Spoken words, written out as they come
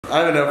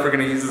I don't know if we're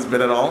gonna use this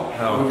bit at all.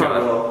 Oh, we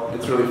probably will.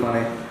 It's really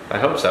funny. I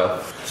hope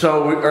so.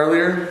 So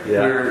earlier, we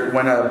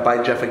went to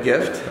buy Jeff a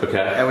gift. Okay.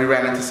 And we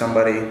ran into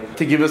somebody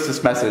to give us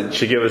this message.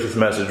 She gave us this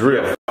message,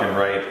 real fucking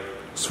right.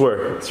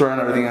 Swear. Swear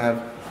on everything I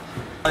have.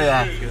 Oh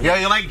yeah. Yeah,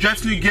 you like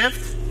Jeff's new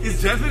gift? Is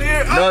Jeff in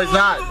here? No, he's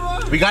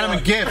not. We got him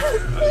a gift.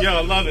 Yo,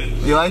 I love it.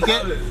 You like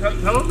it?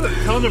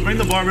 Tell him to bring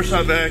the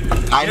barbershop back.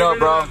 I know,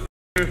 bro.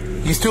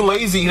 He's too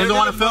lazy. He doesn't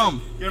want to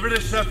film. Get rid of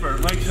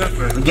Sheffer, Mike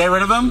Sheffer. Get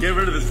rid of him? Get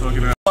rid of this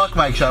fucking ass. Fuck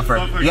Mike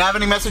Sheffer. You have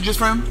any messages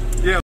for him?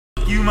 Yeah,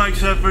 fuck you, Mike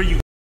Sheffer. You.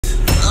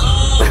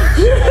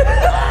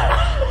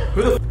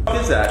 Who the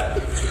fuck is that?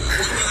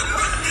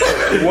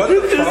 What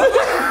the fuck?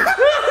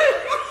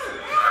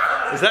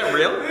 Is that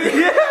real?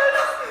 Yes!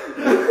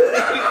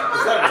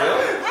 Is that real?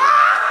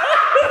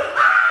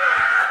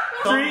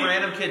 Some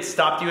random kid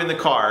stopped you in the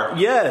car.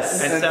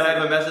 Yes. And said, I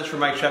have a message for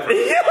Mike Sheffer.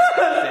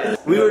 Yes!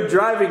 We were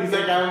driving. He's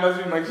like, I have a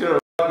message for Mike Sheffer.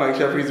 Fuck Mike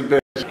Sheffer, he's a bitch.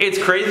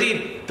 It's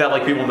crazy that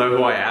like people know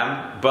who I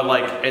am, but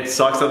like it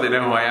sucks that they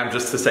know who I am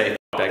just to say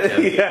that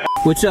kid. Yeah.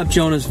 What's up,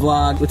 Jonah's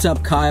vlog? What's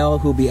up, Kyle,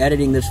 who'll be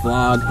editing this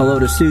vlog? Hello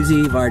to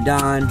Susie,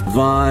 Vardon,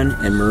 Vaughn,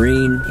 and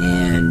Marine.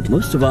 And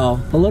most of all,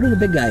 hello to the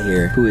big guy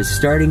here, who is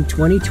starting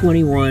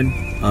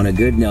 2021 on a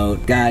good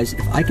note. Guys,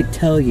 if I could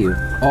tell you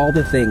all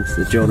the things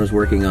that Jonah's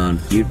working on,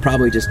 you'd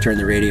probably just turn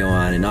the radio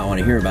on and not want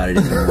to hear about it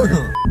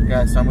anymore.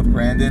 Guys, I'm with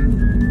Brandon,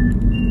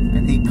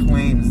 and he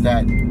claims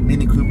that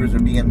Mini Coopers are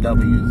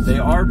BMWs. They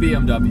are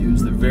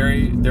BMWs.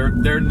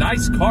 They're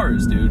nice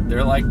cars, dude.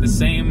 They're like the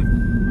same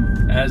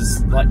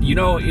as, like, you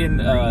know, in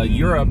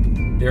Europe,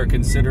 they're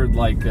considered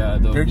like the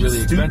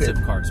really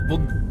expensive cars. Well,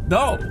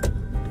 no,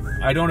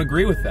 I don't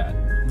agree with that.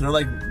 They're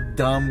like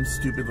dumb,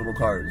 stupid little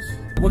cars.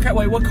 What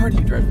car do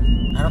you drive?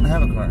 I don't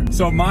have a car.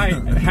 So my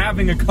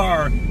having a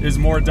car is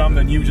more dumb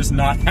than you just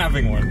not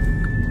having one.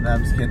 No,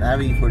 I'm just kidding. I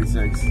have an E46. What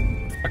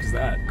the fuck is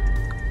that?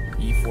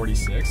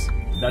 E46?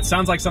 That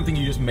sounds like something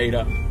you just made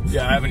up.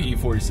 Yeah, I have an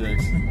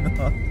E46.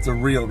 No, it's a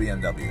real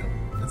BMW.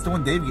 It's the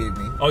one Dave gave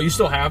me. Oh, you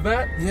still have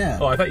that? Yeah.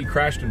 Oh, I thought you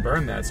crashed and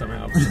burned that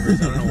somehow. For some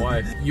reason. I don't know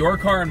why. Your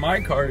car and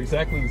my car are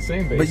exactly the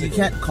same, basically. But you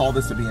can't call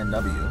this a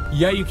BMW.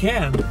 Yeah, you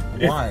can.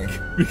 Why?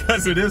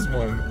 Because it is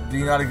one. Do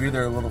you not agree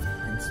they're a little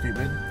fucking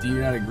stupid? Do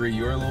you not agree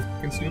you're a little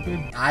fucking stupid?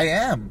 I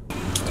am.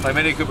 My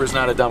Mini Cooper's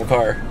not a dumb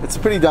car. It's a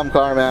pretty dumb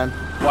car, man.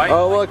 Why?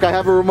 Oh, look, I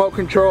have a remote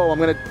control. I'm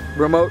gonna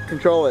remote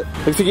control it.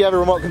 Looks like you have a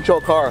remote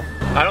control car.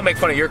 I don't make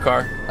fun of your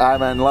car. Alright,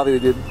 man. Love you,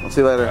 dude. I'll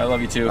see you later. I love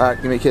you too. Alright,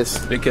 give me a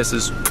kiss. Big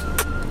kisses.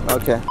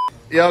 Okay.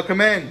 Yo,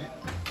 come in.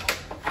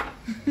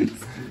 We're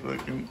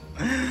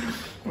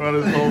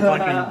on this whole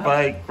fucking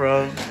bike,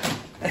 bro.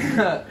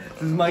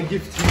 This is my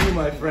gift to you,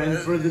 my friend,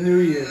 for the new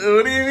year.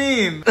 What do you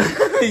mean?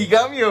 You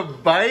got me a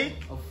bike?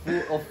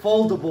 A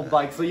foldable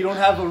bike, so you don't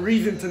have a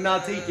reason to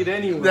not take it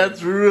anyway.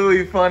 That's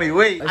really funny.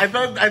 Wait, I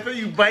thought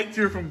you biked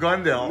here from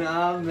Glendale.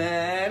 Nah,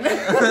 man.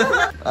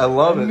 I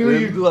love it, I knew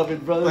dude. you'd love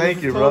it, brother. Thank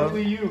This you, is bro.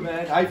 Totally you,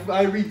 man. I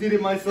redid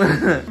it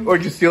myself. Or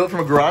did you steal it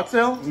from a garage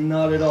sale?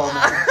 Not at all,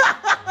 man.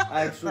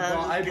 I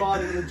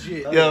bought it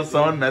legit. Yo,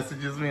 someone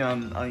messages me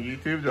on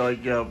YouTube. They're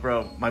like, yo,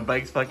 bro, my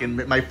Fuji bike is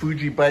missing. My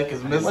Fuji bike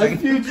is missing.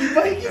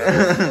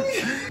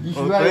 You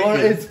should buy one.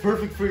 It's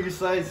perfect for your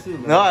size, too,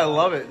 man. No, I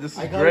love it. This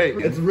is great.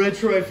 It's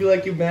retro. I feel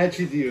like it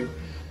matches you.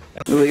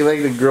 You look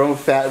like the grown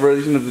fat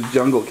version of the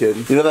Jungle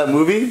Kid. You know that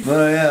movie?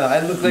 Oh, yeah. I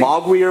look like...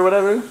 Mowgli or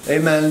whatever? Hey,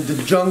 man, the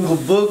Jungle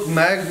Book,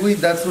 Magui,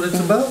 that's what it's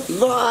about?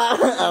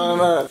 I don't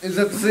know. Is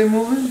that the same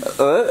movie?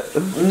 What?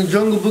 In the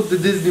Jungle Book, the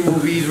Disney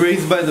movie, he's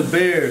raised by the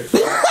bear.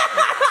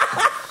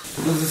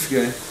 Who's this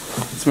guy?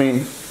 It's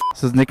me.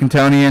 This is Nick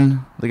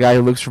Antonian, the guy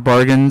who looks for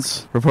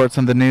bargains, reports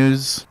on the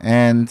news,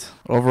 and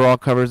overall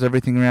covers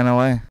everything around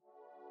LA.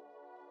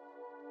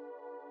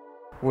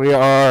 We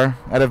are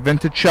at a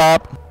vintage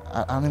shop.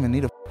 I don't even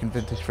need a fucking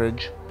vintage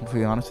fridge, to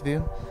be honest with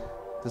you.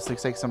 This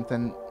looks like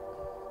something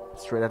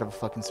straight out of a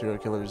fucking serial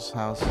killer's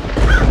house.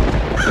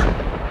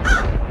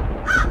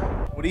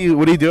 What do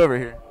you do over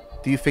here?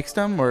 Do you fix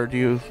them or do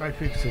you? I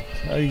fix it.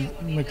 I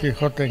make it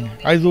hot thing.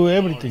 I do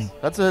everything.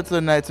 It's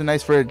a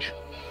nice fridge.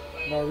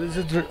 No, this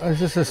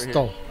is a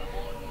stove.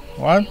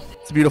 What?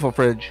 It's a beautiful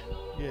fridge.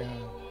 Yeah.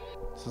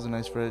 This is a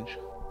nice fridge.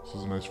 This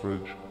is a nice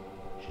fridge.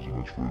 This is a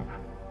nice fridge.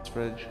 This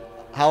fridge.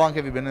 How long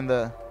have you been in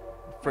the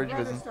fridge My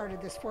brother business?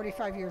 started this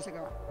 45 years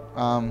ago.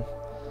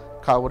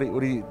 Kyle, what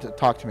do you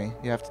talk to me?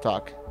 You have to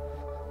talk.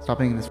 Stop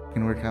being this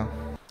fucking weird, Kyle.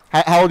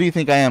 How old do you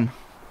think I am?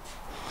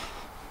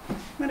 I'm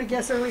gonna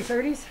guess early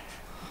 30s.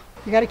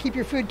 You gotta keep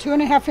your food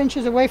 2.5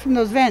 inches away from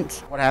those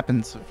vents. What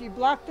happens? If you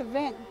block the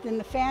vent, then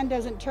the fan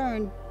doesn't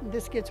turn.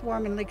 This gets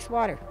warm and leaks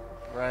water.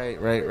 Right.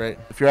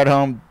 If you're at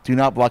home, do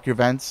not block your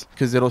vents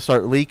because it'll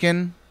start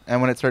leaking,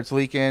 and when it starts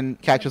leaking,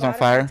 catches on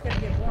fire. It's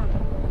gonna get warm.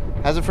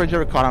 Has the fridge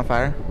ever caught on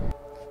fire?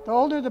 The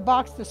older the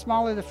box, the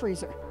smaller the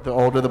freezer. The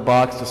older the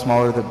box, the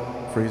smaller the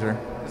freezer.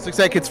 This looks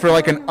like it's for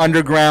like an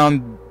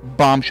underground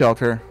bomb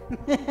shelter.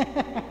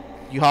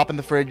 You hop in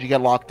the fridge, you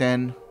get locked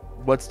in.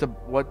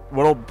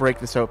 What'll break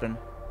this open?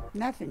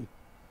 Nothing.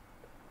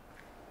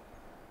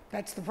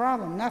 That's the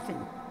problem,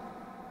 nothing.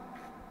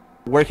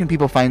 Where can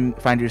people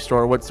find your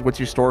store? What's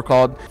your store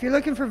called? If you're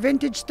looking for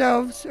vintage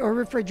stoves or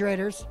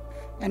refrigerators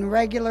and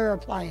regular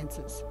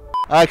appliances.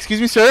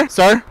 Excuse me, sir.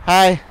 Sir.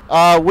 Hi.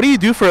 What do you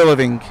do for a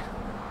living?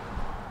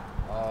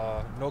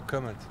 No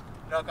comment.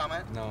 No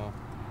comment? No.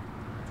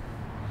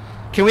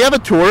 Can we have a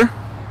tour?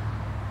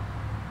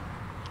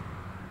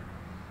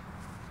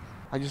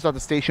 I just thought the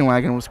station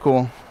wagon was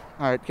cool.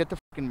 Alright, get the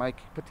fucking mic.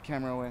 Put the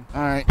camera away.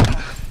 Alright.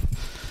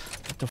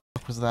 What the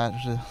fuck was that?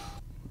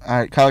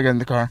 Alright, Kyle, get in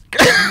the car.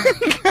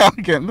 Kyle,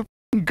 get in the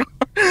fucking car.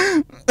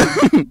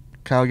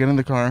 Kyle, get in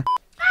the car.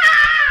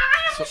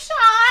 I'm shy.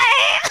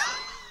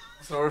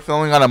 So we're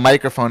filming on a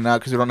microphone now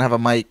because we don't have a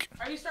mic.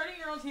 Are you starting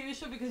your own TV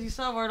show because you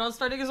saw Vardon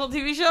starting his own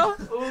TV show?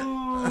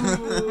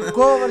 Ooh.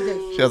 Go over there.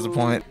 She has a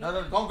point.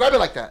 No, don't grab it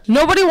like that.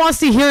 Nobody wants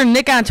to hear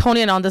Nick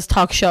Antonian on this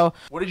talk show.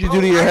 What did you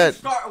do to your head?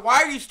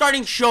 Why are you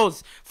starting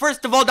shows?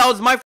 First of all, that was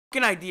my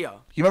fucking idea.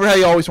 You remember how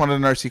you always wanted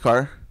an RC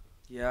car?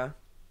 Yeah.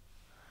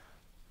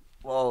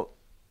 Well,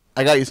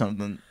 I got you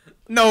something.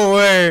 No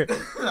way.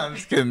 I'm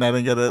just kidding. I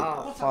didn't get it.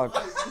 Oh, fuck.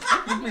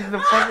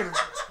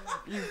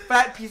 You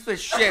fat piece of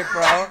shit,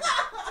 bro.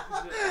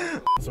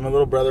 So my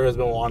little brother has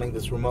been wanting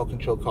this remote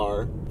control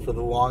car for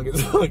the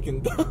longest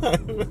fucking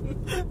time.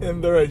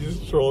 And there I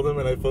just trolled him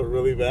and I felt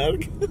really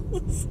bad.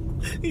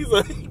 He's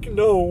like,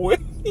 no way.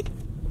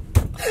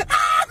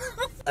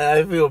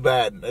 I feel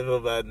bad. I feel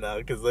bad now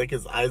because like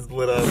his eyes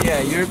lit up.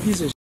 Yeah, you're a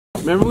piece of shit.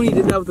 Remember when you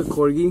did that with the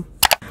corgi?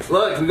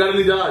 Look, we got a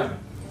new dog.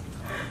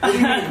 What do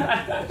you mean?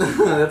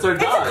 That's our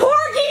dog. It's a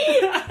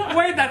corgi!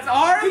 Wait, that's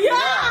ours?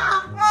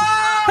 Yeah!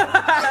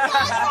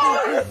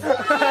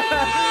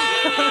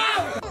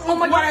 Oh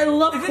my god, I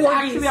love corgis. Is it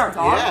actually our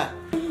dog? Yeah.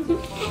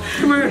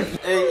 Come here.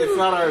 Hey, it's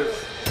not ours.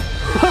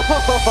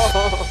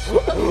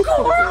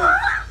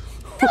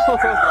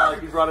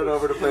 He brought it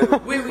over to play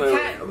with. Wait,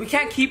 we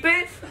can't keep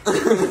it?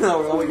 No,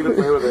 we're only gonna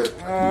play with it.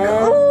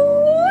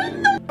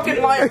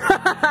 Fucking liar.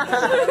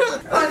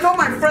 I told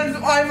my friends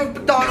I'm a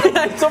dog.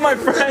 I told my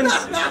friends.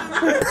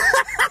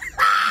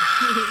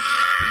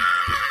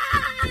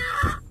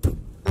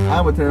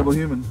 I'm a terrible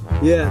human.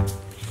 Yeah.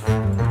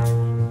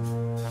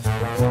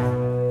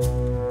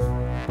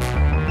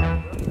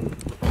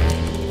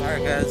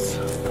 Alright guys.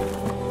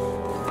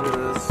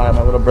 Alright,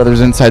 my little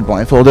brother's inside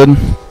blindfolded.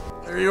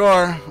 There you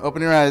are.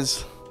 Open your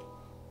eyes.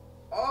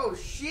 Oh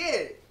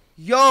shit.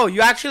 Yo,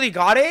 you actually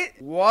got it?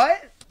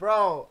 What?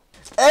 Bro.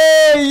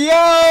 Hey,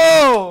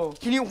 yo!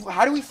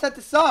 How do we set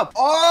this up?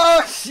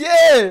 Oh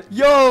shit!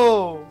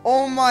 Yo!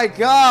 Oh my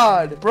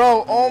god!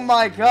 Bro, oh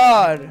my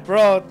god!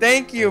 Bro,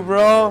 thank you,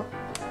 bro!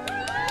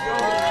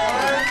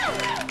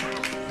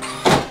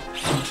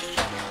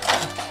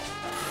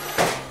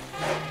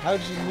 How'd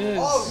you miss?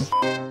 Oh.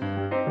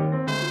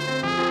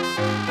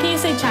 Can you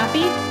say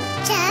Chappy?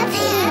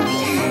 Chappy.